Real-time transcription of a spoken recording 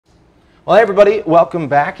Well, hey everybody, welcome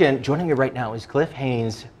back. And joining me right now is Cliff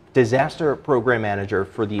Haynes, Disaster Program Manager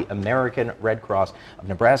for the American Red Cross of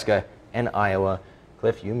Nebraska and Iowa.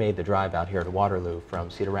 Cliff, you made the drive out here to Waterloo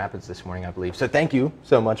from Cedar Rapids this morning, I believe. So thank you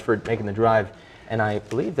so much for making the drive. And I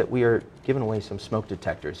believe that we are giving away some smoke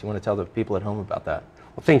detectors. You want to tell the people at home about that?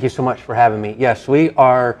 Well, thank you so much for having me. Yes, we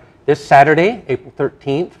are this Saturday, April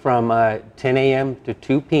 13th, from 10 a.m. to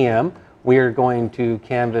 2 p.m. We are going to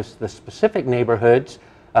canvass the specific neighborhoods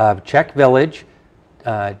of Czech Village,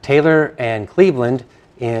 Taylor, and Cleveland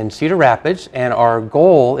in Cedar Rapids, and our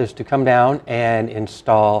goal is to come down and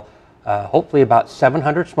install hopefully about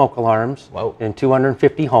 700 smoke alarms in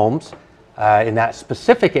 250 homes in that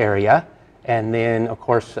specific area. And then, of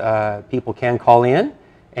course, people can call in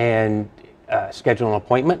and schedule an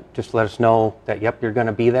appointment. Just let us know that, yep, you're going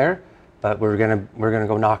to be there, but we're going to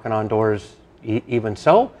go knocking on doors even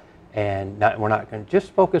so, and we're not going to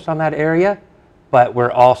just focus on that area, but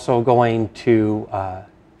we're also going to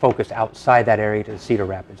focus outside that area to the Cedar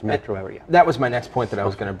Rapids metro area. That was my next point that I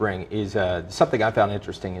was going to bring, is something I found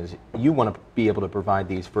interesting is you want to be able to provide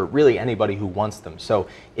these for really anybody who wants them. So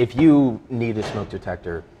if you need a smoke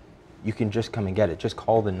detector, you can just come and get it. Just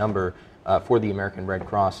call the number for the American Red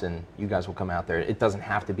Cross and you guys will come out there. It doesn't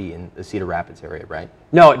have to be in the Cedar Rapids area, right?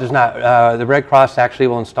 No, it does not. The Red Cross actually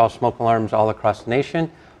will install smoke alarms all across the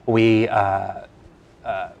nation.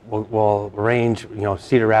 We'll arrange,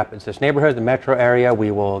 Cedar Rapids, this neighborhood, the metro area.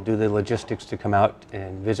 We will do the logistics to come out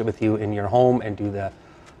and visit with you in your home and do the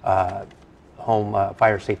home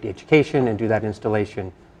fire safety education and do that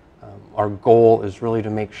installation. Our goal is really to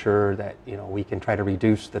make sure that we can try to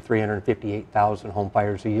reduce the 358,000 home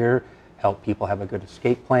fires a year, help people have a good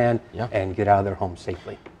escape plan, and get out of their homes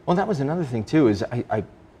safely. Well, that was another thing too. Is I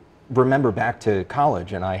remember back to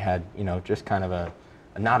college, and I had just kind of a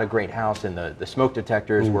not a great house, and the smoke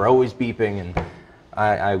detectors were always beeping, and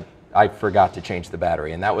I forgot to change the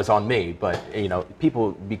battery, and that was on me. But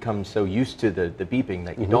people become so used to the beeping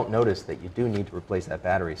that you don't notice that you do need to replace that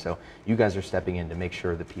battery. So you guys are stepping in to make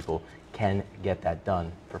sure that people can get that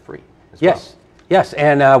done for free as well. Yes,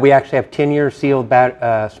 and we actually have 10-year sealed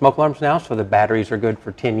smoke alarms now, so the batteries are good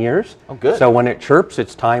for 10 years. Oh, good. So when it chirps,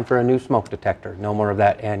 it's time for a new smoke detector. No more of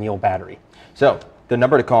that annual battery. So the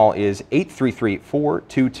number to call is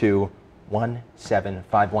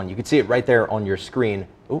 833-422-1751. You can see it right there on your screen,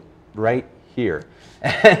 right here.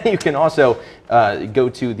 And you can also go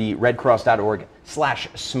to the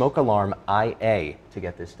redcross.org/smokealarmia to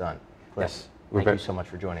get this done. Yes. Thank you so much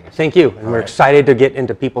for joining us. Thank you. And we're excited to get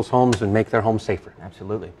into people's homes and make their homes safer.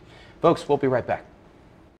 Absolutely. Folks, we'll be right back.